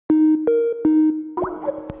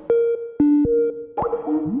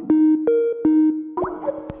Good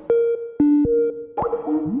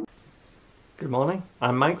morning,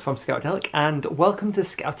 I'm Mike from Scoutadelic and welcome to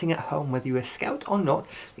Scouting at Home. Whether you're a scout or not,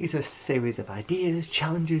 these are a series of ideas,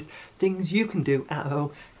 challenges, things you can do at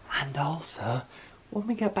home, and also when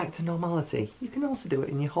we get back to normality, you can also do it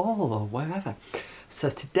in your hall or wherever.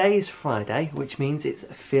 So today is Friday, which means it's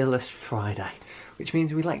Fearless Friday, which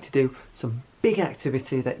means we like to do some big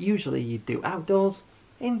activity that usually you do outdoors,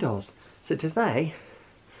 indoors. So today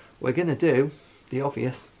we're going to do the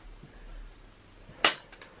obvious.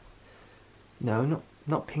 No,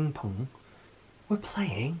 not ping pong. We're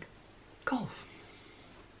playing golf.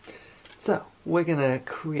 So we're going to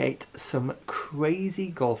create some crazy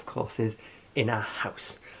golf courses in our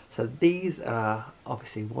house. So these are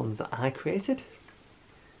obviously ones that I created.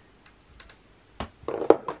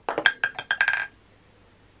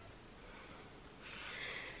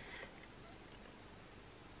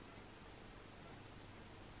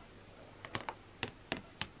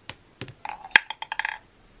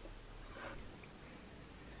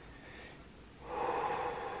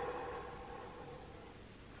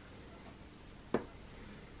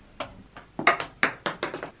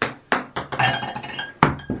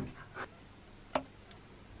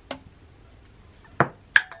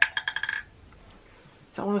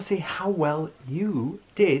 So I want to see how well you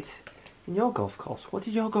did in your golf course. What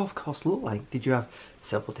did your golf course look like? Did you have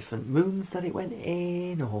several different rooms that it went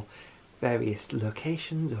in, or various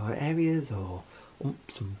locations or areas, or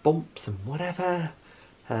umps and bumps and whatever?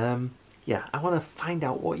 Yeah, I want to find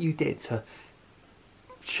out what you did. So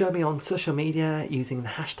show me on social media using the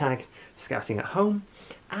hashtag Scouting at Home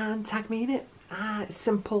and tag me in it. It's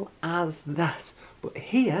simple as that. But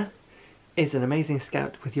here is an amazing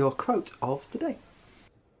scout with your quote of the day.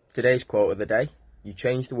 Today's quote of the day: you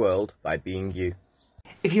change the world by being you.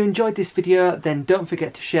 If you enjoyed this video, then don't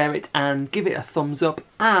forget to share it and give it a thumbs up,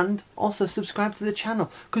 and also subscribe to the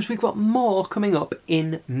channel because we've got more coming up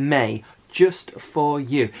in May just for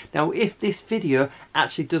you. Now if this video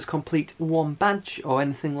actually does complete one badge or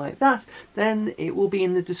anything like that, then it will be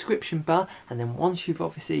in the description bar, and then once you've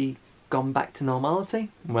obviously gone back to normality,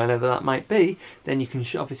 whenever that might be, then you can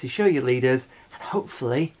obviously show your leaders and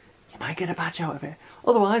hopefully you might get a badge out of it.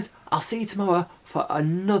 Otherwise, I'll see you tomorrow for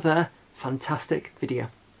another fantastic video.